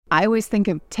I always think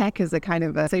of tech as a kind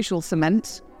of a social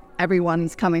cement.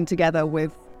 Everyone's coming together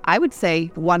with, I would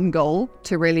say, one goal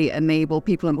to really enable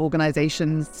people and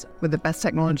organizations with the best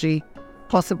technology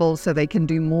possible so they can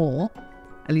do more.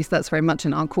 At least that's very much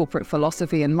in our corporate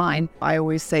philosophy and mine. I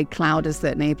always say cloud is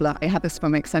the enabler. I had this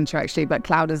from Accenture actually, but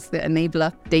cloud is the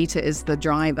enabler, data is the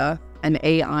driver, and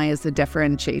AI is the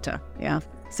differentiator. Yeah.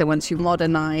 So once you've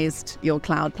modernized your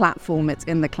cloud platform, it's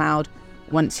in the cloud.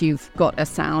 Once you've got a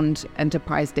sound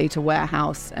enterprise data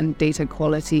warehouse and data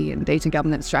quality and data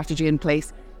governance strategy in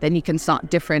place, then you can start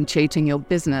differentiating your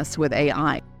business with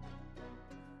AI.